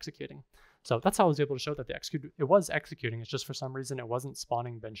shellcode is executing. So that's how I was able to show that it was executing. It's just for some reason it wasn't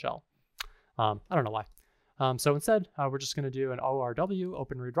spawning bin shell. I don't know why. So instead, we're just going to do an ORW,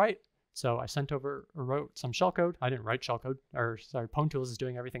 open read write. So I wrote some shellcode. I didn't write shellcode, or sorry, pwntools is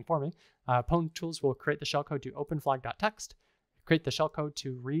doing everything for me. Pwntools will create the shellcode to open flag.txt, create the shellcode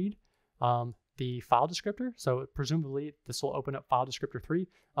to read the file descriptor. So presumably this will open up file descriptor 3.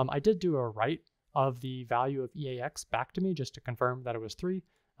 I did do a write of the value of EAX back to me just to confirm that it was 3.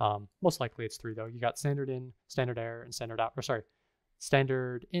 Most likely it's 3 though. You got standard in, standard error, and standard out, or sorry,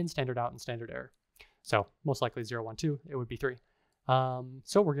 standard in, standard out, and standard error. So most likely 0, 1, 2, it would be 3.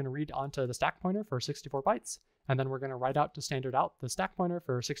 So we're going to read onto the stack pointer for 64 bytes, and then we're going to write out to standard out the stack pointer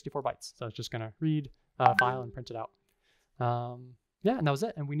for 64 bytes. So it's just going to read file and print it out. Yeah, and that was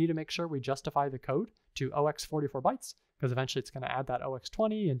it. And we need to make sure we justify the code to OX 44 bytes, because eventually it's going to add that OX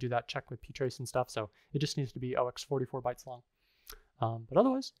 20 and do that check with ptrace and stuff. So it just needs to be OX 44 bytes long. But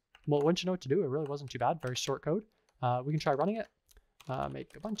otherwise, well, once you know what to do, it really wasn't too bad. Very short code. We can try running it.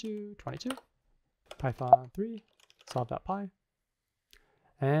 Make Ubuntu 22, Python 3, solve.py.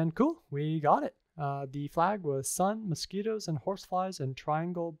 And cool, we got it. The flag was sun, mosquitoes, and horseflies, and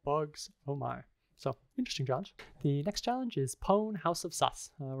triangle bugs. Oh my. So, interesting challenge. The next challenge is pwn house of sus.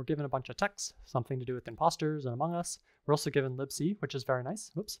 We're given a bunch of text, something to do with imposters and Among Us. We're also given libc, which is very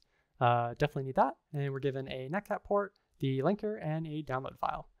nice. Whoops. Definitely need that. And we're given a netcat port, the linker, and a download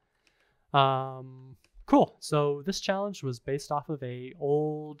file. Cool. So this challenge was based off of a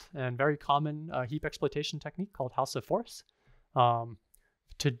old and very common heap exploitation technique called House of Force.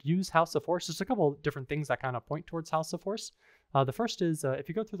 To use House of Force, there's a couple different things that kind of point towards House of Force. The first is if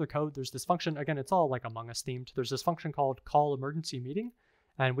you go through the code, there's this function. Again, it's all like Among Us themed. There's this function called call emergency meeting,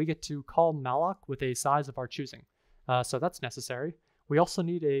 and we get to call malloc with a size of our choosing. So that's necessary. We also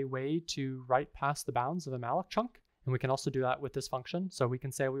need a way to write past the bounds of a malloc chunk, and we can also do that with this function. So we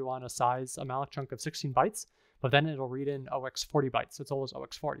can say we want a malloc chunk of 16 bytes, but then it'll read in OX 40 bytes. It's always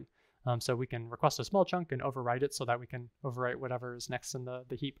OX 40. So we can request a small chunk and overwrite it so that we can overwrite whatever is next in the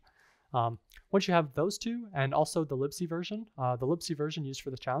heap. Once you have those two, and also the libc version used for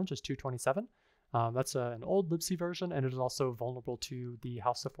the challenge is 227. That's an old libc version, and it is also vulnerable to the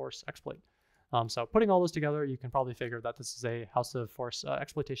House of Force exploit. So putting all those together, you can probably figure that this is a House of Force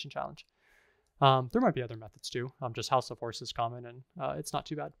exploitation challenge. There might be other methods too. Just House of Force is common, and it's not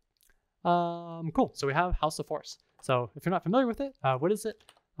too bad. Cool. So we have House of Force. So if you're not familiar with it, what is it?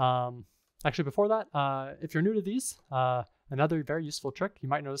 Actually, before that, if you're new to these, another very useful trick, you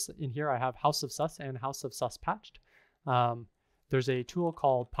might notice that in here I have House of Sus and House of Sus patched. There's a tool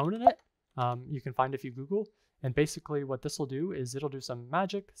called pwninit. You can find if you Google. And basically what this will do is it'll do some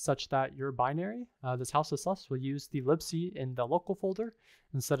magic such that your binary, this House of Sus, will use the libc in the local folder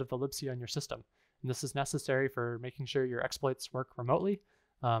instead of the libc on your system. And this is necessary for making sure your exploits work remotely,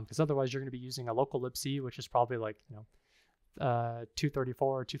 because otherwise you're going to be using a local libc, which is probably like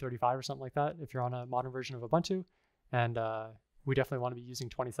 234 or 235 or something like that if you're on a modern version of Ubuntu. And we definitely want to be using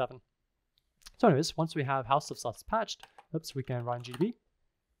 27. So anyways, once we have house of sus patched, oops, we can run gdb.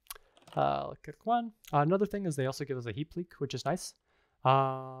 Click one. Another thing is they also give us a heap leak, which is nice.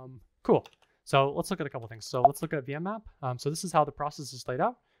 Cool. So let's look at a couple things. So let's look at VM map. So this is how the process is laid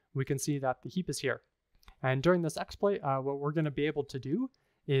out. We can see that the heap is here. And during this exploit, what we're going to be able to do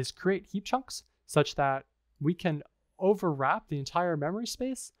is create heap chunks such that we can overwrap the entire memory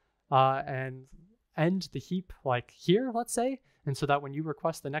space and end the heap like here, let's say. And so that when you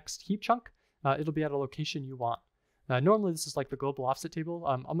request the next heap chunk, it'll be at a location you want. Normally this is like the global offset table.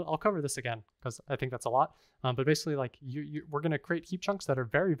 I'll cover this again because I think that's a lot. But basically, like we're going to create heap chunks that are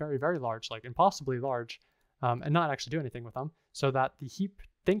very, very, very large, like impossibly large, and not actually do anything with them, so that the heap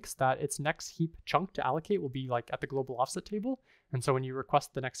thinks that its next heap chunk to allocate will be like at the global offset table. And so when you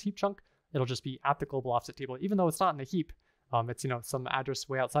request the next heap chunk, it'll just be at the global offset table, even though it's not in the heap. It's some address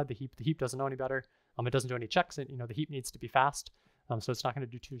way outside the heap. The heap doesn't know any better. It doesn't do any checks. And the heap needs to be fast, so it's not going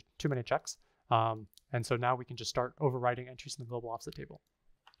to do too many checks. And so now we can just start overwriting entries in the global offset table.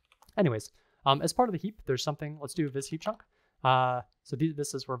 Anyways, as part of the heap, there's something. Let's do viz heap chunk. So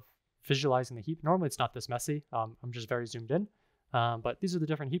this is we're visualizing the heap. Normally it's not this messy. I'm just very zoomed in. But these are the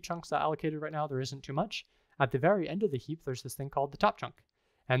different heap chunks that are allocated right now. There isn't too much. At the very end of the heap, there's this thing called the top chunk.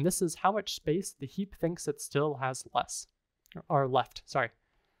 And this is how much space the heap thinks it still has left. Sorry.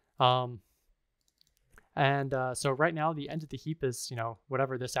 So right now the end of the heap is,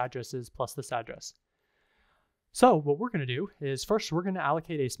 whatever this address is plus this address. So what we're going to do is first we're going to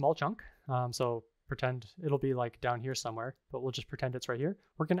allocate a small chunk. So pretend it'll be like down here somewhere, but we'll just pretend it's right here.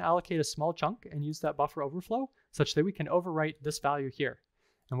 We're going to allocate a small chunk and use that buffer overflow such that we can overwrite this value here.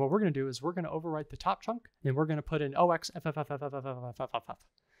 And what we're going to do is we're going to overwrite the top chunk and we're going to put in OXFFFFFFFFFF.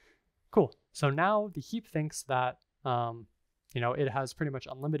 Cool. So now the heap thinks that, it has pretty much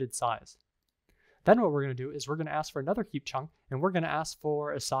unlimited size. Then what we're going to do is we're going to ask for another heap chunk and we're going to ask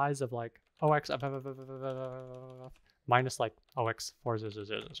for a size of like OXFFFFFFF minus like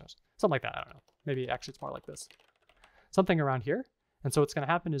OX4000, something like that. I don't know. Maybe actually it's more like this. Something around here. And so what's going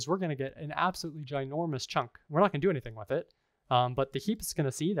to happen is we're going to get an absolutely ginormous chunk. We're not going to do anything with it. But the heap is going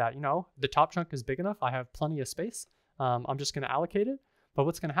to see that, the top chunk is big enough. I have plenty of space. I'm just going to allocate it. But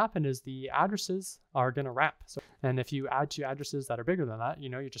what's going to happen is the addresses are going to wrap. And if you add two addresses that are bigger than that,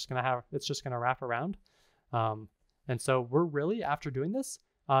 you're just going to have, it's just going to wrap around. And so we're really, after doing this,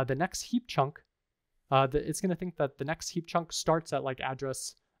 the next heap chunk, it's going to think that the next heap chunk starts at like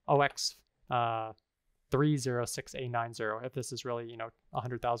address OX 306A90, if this is really,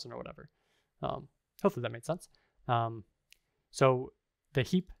 100,000 or whatever. Hopefully that made sense. So the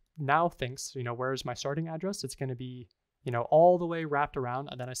heap now thinks, where's my starting address? It's going to be, all the way wrapped around.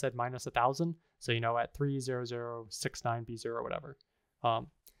 And then I said minus 1,000. So, at 30069B0 or whatever.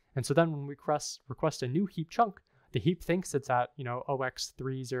 And so then when we request a new heap chunk, the heap thinks it's at, OX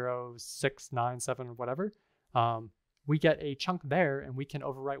 30697 or whatever. We get a chunk there and we can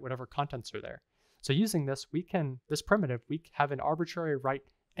overwrite whatever contents are there. So using this, this primitive, we have an arbitrary write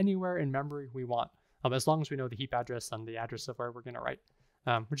anywhere in memory we want, as long as we know the heap address and the address of where we're going to write,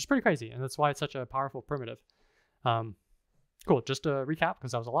 which is pretty crazy. And that's why it's such a powerful primitive. Cool. Just to recap,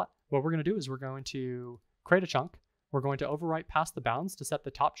 because that was a lot. What we're going to do is we're going to create a chunk. We're going to overwrite past the bounds to set the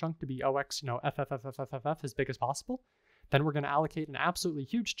top chunk to be OX, FFFFFF as big as possible. Then we're going to allocate an absolutely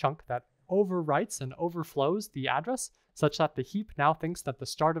huge chunk that overwrites and overflows the address such that the heap now thinks that the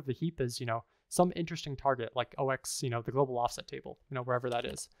start of the heap is, some interesting target like OX, the global offset table, wherever that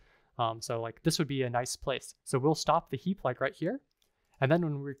is. So like this would be a nice place. So we'll stop the heap like right here. And then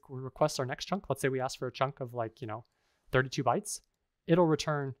when we request our next chunk, let's say we ask for a chunk of like, 32 bytes, it'll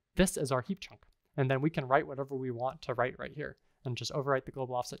return this as our heap chunk. And then we can write whatever we want to write right here and just overwrite the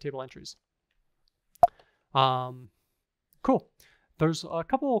global offset table entries. Cool. There's a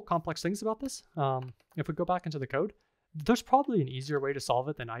couple complex things about this. If we go back into the code, there's probably an easier way to solve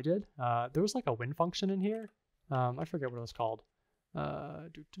it than I did. There was like a win function in here. I forget what it was called.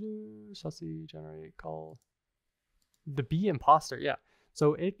 Sussy generate call the B imposter. Yeah.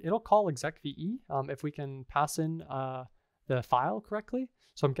 So it'll call exec.ve if we can pass in the file correctly.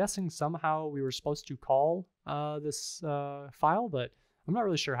 So I'm guessing somehow we were supposed to call this file, but I'm not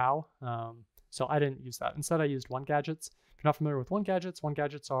really sure how. So I didn't use that. Instead, I used one-gadgets. If you're not familiar with one-gadgets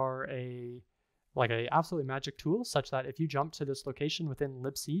are a absolutely magic tool such that if you jump to this location within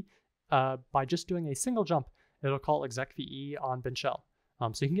libc, by just doing a single jump, it'll call exec.ve on bin shell.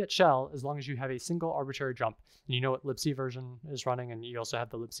 So you can get shell as long as you have a single arbitrary jump and you know what libc version is running, and you also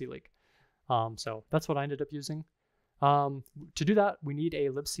have the libc leak. So that's what I ended up using. To do that, we need a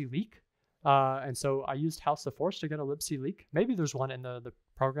libc leak. And so I used house of force to get a libc leak. Maybe there's one in the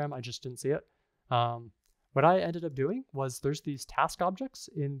program, I just didn't see it. What I ended up doing was there's these task objects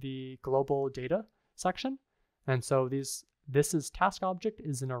in the global data section. And so this is task object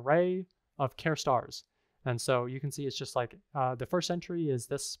is an array of char stars. And so you can see it's just like the first entry is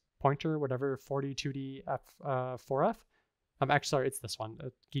this pointer, whatever, 42D4F. Actually, sorry, it's this one.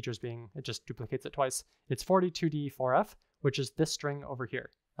 Geeter's it just duplicates it twice. It's 42D4F, which is this string over here.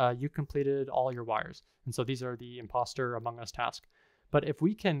 You completed all your wires. And so these are the imposter among us task. But if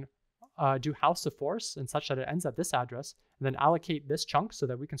we can do house of force and such that it ends at this address, and then allocate this chunk so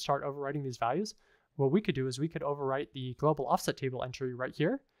that we can start overwriting these values, what we could do is we could overwrite the global offset table entry right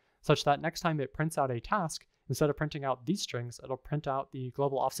here, such that next time it prints out a task, instead of printing out these strings, it'll print out the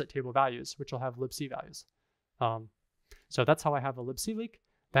global offset table values, which will have libc values. So that's how I have a libc leak.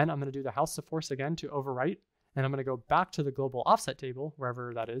 Then I'm going to do the house of force again to overwrite, and I'm going to go back to the global offset table,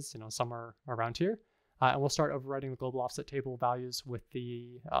 wherever that is, somewhere around here, and we'll start overwriting the global offset table values with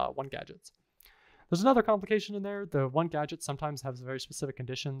the one gadgets. There's another complication in there. The one gadget sometimes has very specific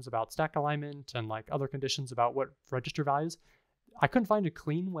conditions about stack alignment and like other conditions about what register values. I couldn't find a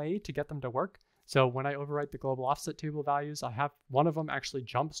clean way to get them to work. So when I overwrite the global offset table values, I have one of them actually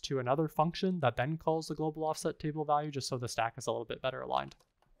jumps to another function that then calls the global offset table value, just so the stack is a little bit better aligned.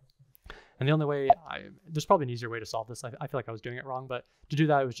 And the only way, there's probably an easier way to solve this. I feel like I was doing it wrong, but to do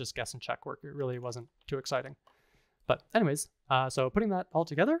that, it was just guess and check work. It really wasn't too exciting. But anyways, so putting that all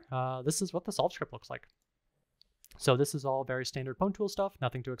together, this is what the solve script looks like. So this is all very standard Pwn tool stuff,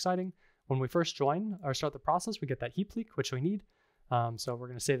 nothing too exciting. When we first join or start the process, we get that heap leak, which we need. So we're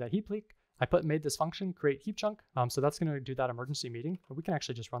going to save that heap leak. I made this function create heap chunk. So that's going to do that emergency meeting. But we can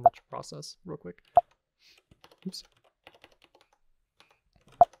actually just run the process real quick. Oops.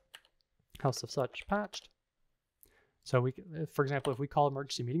 House of such patched. So for example, if we call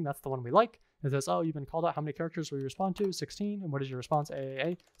emergency meeting, that's the one we like. It says, oh, you've been called out. How many characters will you respond to? 16. And what is your response?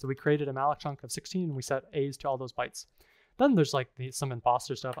 AAA. So we created a malloc chunk of 16 and we set A's to all those bytes. Then there's like some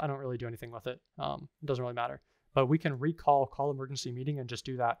imposter stuff. I don't really do anything with it. It doesn't really matter. But we can call emergency meeting and just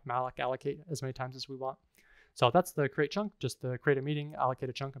do that malloc allocate as many times as we want. So that's the create chunk, just the create a meeting, allocate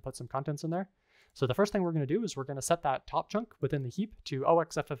a chunk, and put some contents in there. So the first thing we're going to do is we're going to set that top chunk within the heap to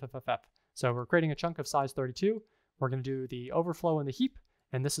OXFFFF. So we're creating a chunk of size 32. We're going to do the overflow in the heap,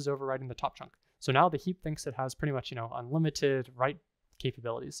 and this is overriding the top chunk. So now the heap thinks it has pretty much, unlimited write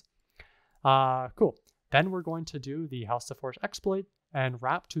capabilities. Cool. Then we're going to do the house of force exploit and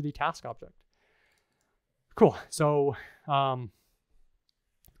wrap to the task object. Cool. So,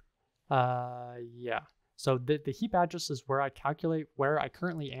 yeah. So the heap address is where I calculate where I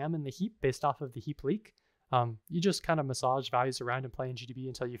currently am in the heap based off of the heap leak. You just kind of massage values around and play in GDB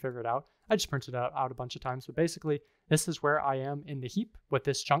until you figure it out. I just printed it out a bunch of times, but basically this is where I am in the heap with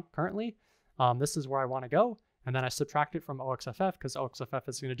this chunk currently. This is where I want to go. And then I subtract it from OXFF because OXFF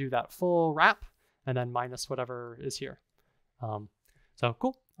is going to do that full wrap and then minus whatever is here. So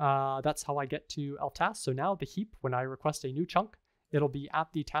cool. That's how I get to LTask. So now the heap, when I request a new chunk, it'll be at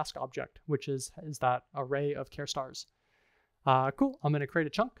the task object, which is that array of char stars. Cool. I'm going to create a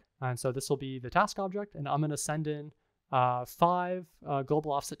chunk. And so this will be the task object, and I'm going to send in 5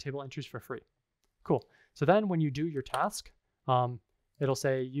 global offset table entries for free. Cool. So then when you do your task, it'll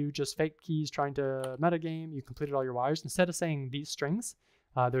say you just faked keys trying to metagame, you completed all your wires. Instead of saying these strings,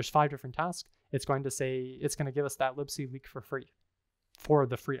 there's 5 different tasks. It's going to give us that libc leak for free, for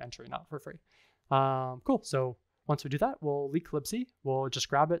the free entry, not for free. Cool. So once we do that, we'll leak libc. We'll just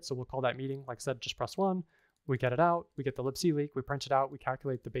grab it. So we'll call that meeting. Like I said, just press 1. We get it out. We get the libc leak. We print it out. We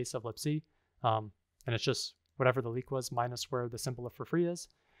calculate the base of libc. And it's just whatever the leak was minus where the symbol of for free is.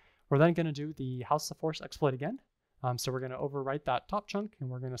 We're then going to do the house of force exploit again. So we're going to overwrite that top chunk and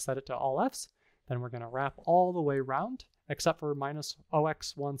we're going to set it to all Fs. Then we're going to wrap all the way around except for minus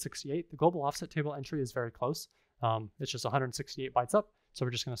OX168. The global offset table entry is very close. It's just 168 bytes up. So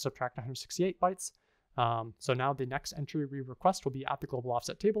we're just going to subtract 168 bytes. So now the next entry we request will be at the global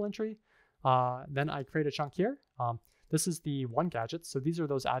offset table entry. Then I create a chunk here. This is the one gadget. So these are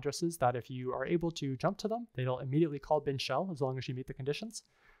those addresses that if you are able to jump to them, they'll immediately call bin shell as long as you meet the conditions.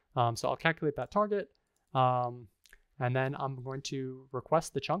 So I'll calculate that target. And then I'm going to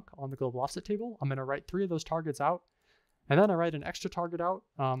request the chunk on the global offset table. I'm going to write 3 of those targets out. And then I write an extra target out.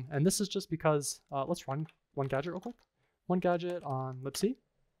 And this is just because, let's run one gadget real quick. One gadget on libc.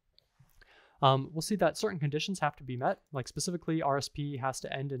 We'll see that certain conditions have to be met, like specifically RSP has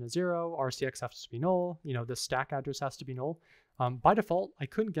to end in a 0, RCX has to be null, this stack address has to be null. By default, I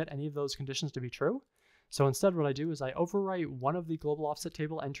couldn't get any of those conditions to be true. So instead what I do is I overwrite one of the global offset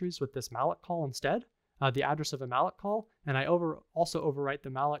table entries with this malloc call instead, the address of a malloc call, and I also overwrite the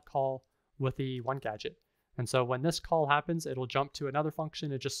malloc call with the one gadget. And so when this call happens, it'll jump to another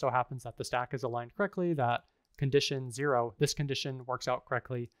function. It just so happens that the stack is aligned correctly, that condition 0, this condition works out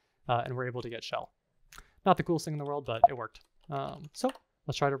correctly, and we're able to get shell. Not the coolest thing in the world, but it worked. So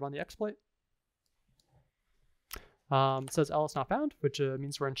let's try to run the exploit. It says ls not found, which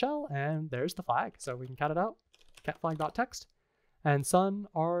means we're in shell, and there's the flag. So we can cat it out, cat flag.text. And Sun,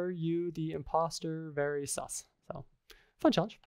 are you the imposter? Very sus. So fun challenge.